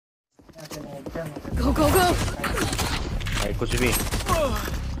Go go go. भाई कुछ भी।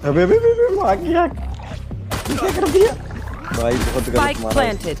 अबे भाग गया। क्या कर दिया? भाई बहुत गलत मारा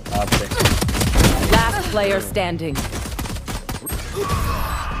आपने। Last player standing.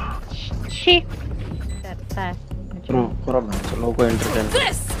 Shit. डरता है। चलो को एंटरटेन।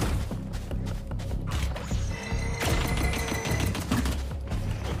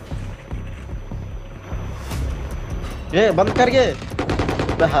 ये बंद कर ये।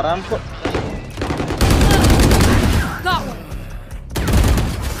 बे हराम को।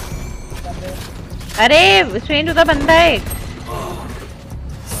 अरे स्ट्रेन उधर बंदा है।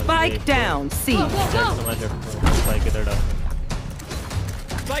 Spike down. C. स्पाइक इधर डाल।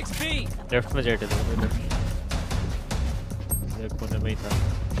 Spike's B. लेफ्ट में जेट है इधर। एक कोने में ही था।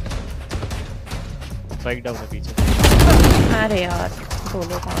 स्पाइक डाउन है पीछे। अरे यार दो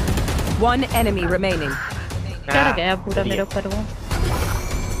लोग आ गए। One enemy remaining. चढ़ गया पूरा मेरे ऊपर वो।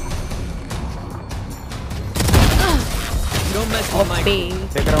 Don't mess with my.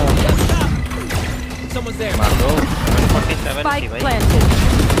 देख रहा हूँ। Someone's there. मार दो। 147 Spike थी भाई। planted.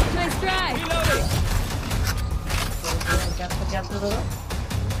 Nice try.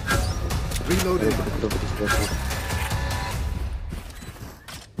 Reloading.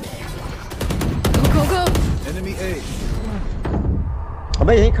 Go go go. Enemy A.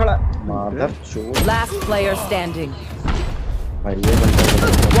 अबे यहीं खड़ा। मादर चोद। Last player standing. भाई ये बंदा।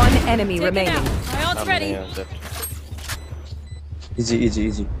 One enemy remaining. My ult's ready.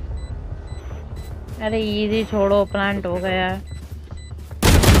 Easy. अरे इजी छोड़ो प्लांट हो गया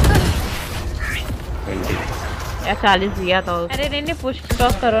यार 40 दिया था। अरे नहीं पुश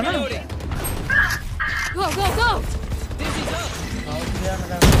क्रॉस करो ना। Go go go.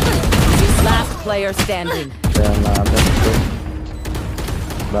 Last player standing.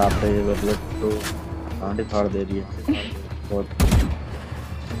 बाप रे ये बबलेट तो आंटी फाड़ दे रही है बहुत।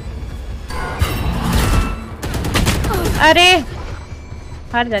 अरे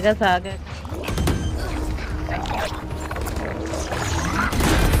हर जगह से आ गए।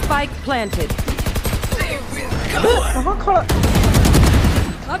 Spike planted. कहाँ खड़ा?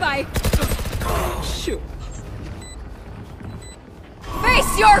 Bye bye. Shoot.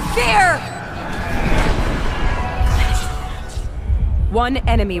 Face your fear. One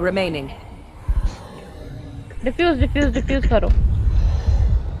enemy remaining. Diffuse करो।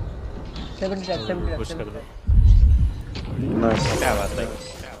 पुश कर दो। नाइस। क्या बात है?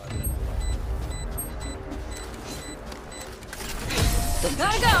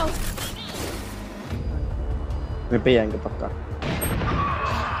 Gotta go. मैं पे आएंगे पक्का।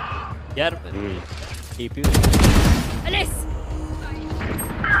 यार टीपी। Alice.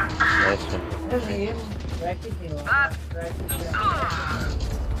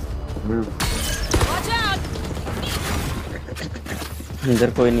 Watch out. इधर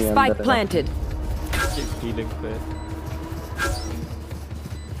कोई नहीं है Spike अंदर। planted. हीलिंग पे।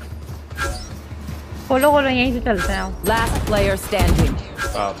 खोलो यहीं से चलते हैं। Last player standing.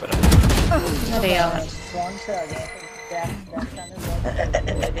 बाप रे। अरे यार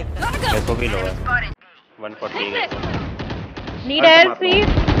मेरे को भी लो है 140 है। Need help please.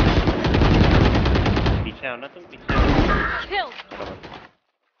 पीछे आओ ना तुम पीछे। Kill.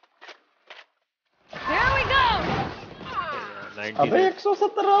 Here we go. 90 अबे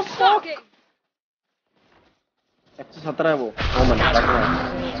 117 Shocking. 117 है वो मन कर रहा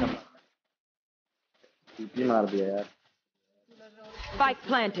है। टीपी मार दिया यार। Spike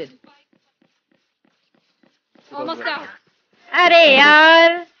planted. Almost out. अरे यार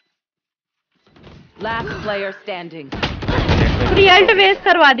Last player standing. पूरी अल्ट वेस्ट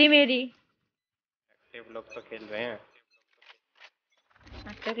करवा दी मेरी। एक्टिव लोग तो खेल रहे हैं।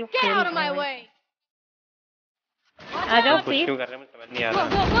 Get out of my way. आ जाओ प्लीज। क्यों कर रहे हैं मुझे समझ नहीं आ Go रहा।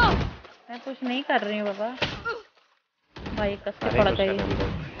 go go. मैं कुछ नहीं कर रही हूँ बाबा। भाई कसके अरे पड़ कुछ गई। कर रहे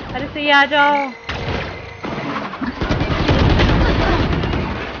हैं। अरे सही आ जाओ।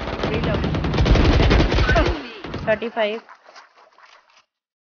 35।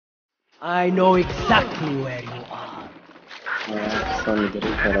 I know exactly where you are.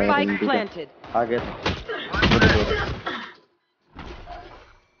 Spike planted. आगे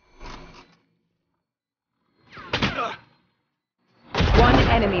One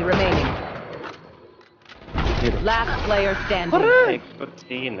enemy remaining. Last player standing.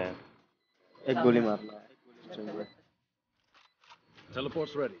 103 है। एक गोली मारना है।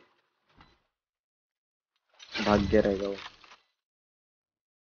 Teleport's ready. भाग्य रहेगा वो।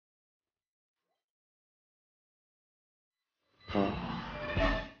 हाँ।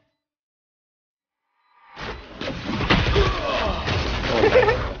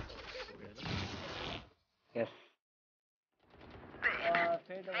 Yes.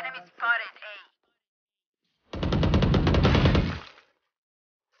 Enemy spotted A.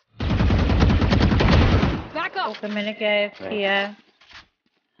 तो मैंने क्या किया है?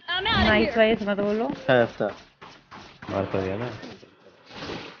 I'm out of nice here. Vice मत बोलो। है ऐसा। मार तो दिया ना।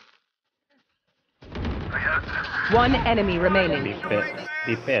 One enemy remaining.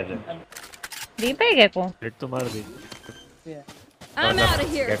 दीप पे है जो। दीप है क्या को? हिट तो मार दी। I'm out of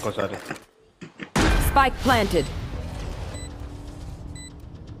here. क्या को सॉरी। Spike planted.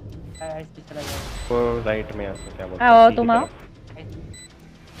 वो राइट में है क्या बोलते आओ तुम आओ।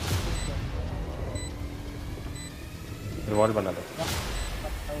 वॉल बना दो।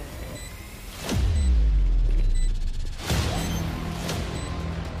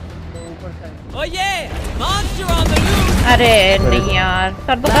 Oh yeah! Monster on the loose! अरे नहीं यार,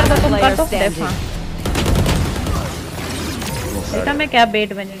 कर दो तुम कर दो। देखा बेटा मैं क्या बेट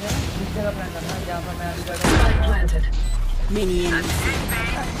बनेगा।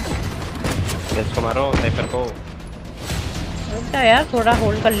 इसको मारो साइपर को। रुक जा यार, थोड़ा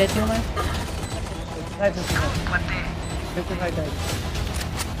होल्ड कर लेती हूँ मैं।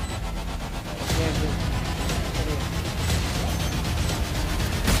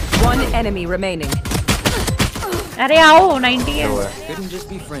 One enemy remaining. अरे आओ 90 है Couldn't just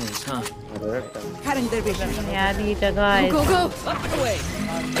be friends, huh? यार, ये जगह है। Go, go. Up the way!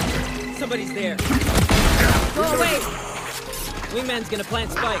 Somebody's there. Go away. Wingman's gonna plant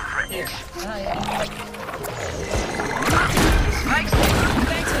spike. Here. Thanks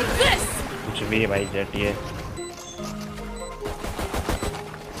for this. कुछ भी है भाई जेट ये।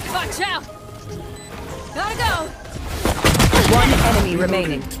 Watch out. Gotta go. One enemy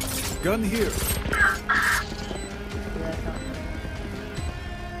remaining. Gun here.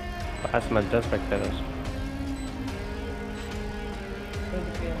 पास मत जा स्पेक्टर है।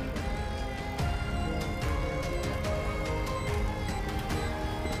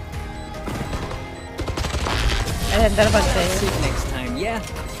 अरे अंदर बचते हैं। See you next time, yeah?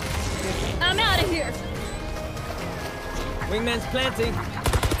 I'm out of here. Wingman's planting.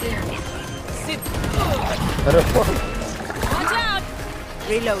 Sit. अरे Watch out.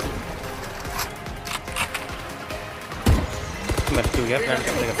 Reloading. मत क्यों गया प्लान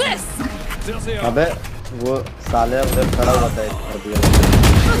करने का। This. अबे वो साले उधर खड़ा हुआ था एक कर दिया।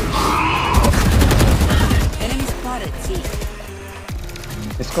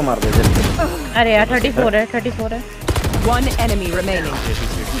 इसको मार दे जल्दी। अरे यार 34 है 34 है। One enemy remaining.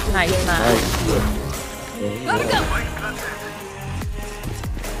 Nice nice. Gotta go.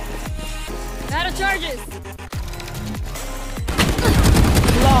 Out of charges.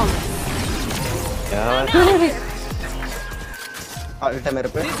 Long. क्या I'm out of here. Alt है मेरे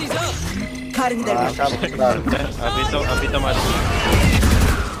पे। Dizzy's up. अभी तो मार।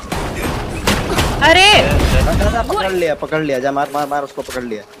 अरे पकड़ लिया जा मार उसको पकड़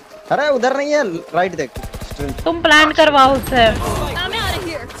लिया। अरे उधर नहीं है, राइट देख। तुम प्लान करवाओ उससे। I'm out of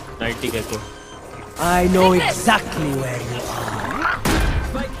here. 90 कैसे? I know exactly where you are.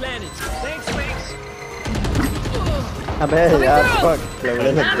 Spike planted. Thanks, Wings. अबे यार फक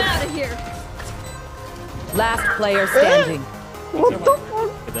लगने लग I'm out of here. Last player standing.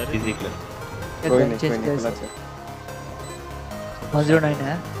 Easy clip. कोई नहीं खुला से 109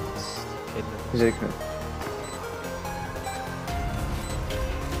 है। देख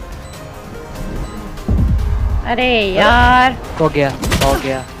अरे यार हो गया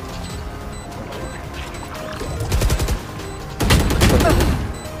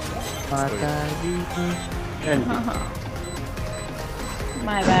माता जी की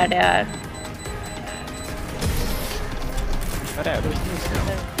माय बैड यार। अरे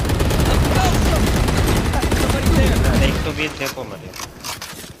एक तो भी देखो मत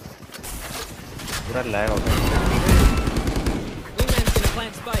पूरा लैग हो गया। Wingman's gonna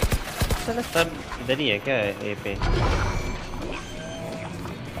plant spike. चलो सब इधर ही है क्या ए पे?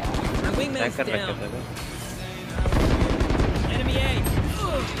 My wingman's कर रखे down. थे। Enemy A.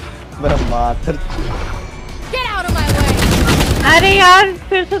 मेरा माथर। Get out of my way. अरे यार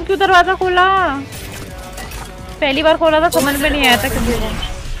फिर से क्यों दरवाजा खोला? पहली बार खोला था समझ में नहीं आया था किसी को।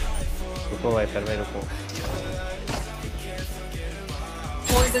 रुको वाइपर में रुको।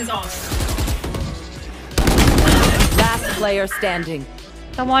 Last player standing.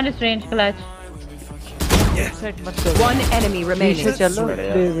 Come on, it's range clutch. One enemy remaining. चलो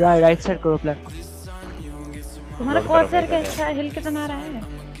राइट साइड करो प्लान। तुम्हारा कॉर्सर कैसा हिल कितना रहा है?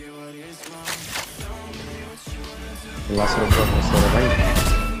 लास्ट रोड पर सर भाई।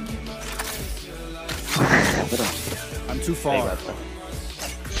 I'm too far.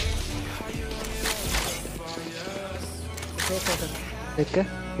 ठीक है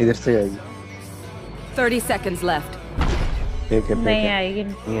इधर से आएगी। 30 seconds left. फेक है नहीं आएगी।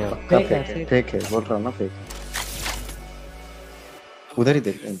 पक्का फेक है बोल रहा हूँ ना फेक। उधर ही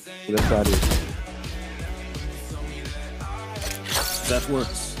देख उधर से आ रही है। That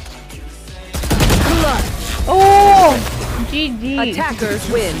works. Oh, GG. Attackers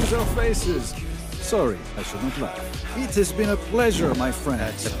win. These are faces. Sorry, I should not laugh. It has been a pleasure, my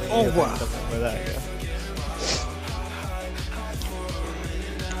friends. Au revoir.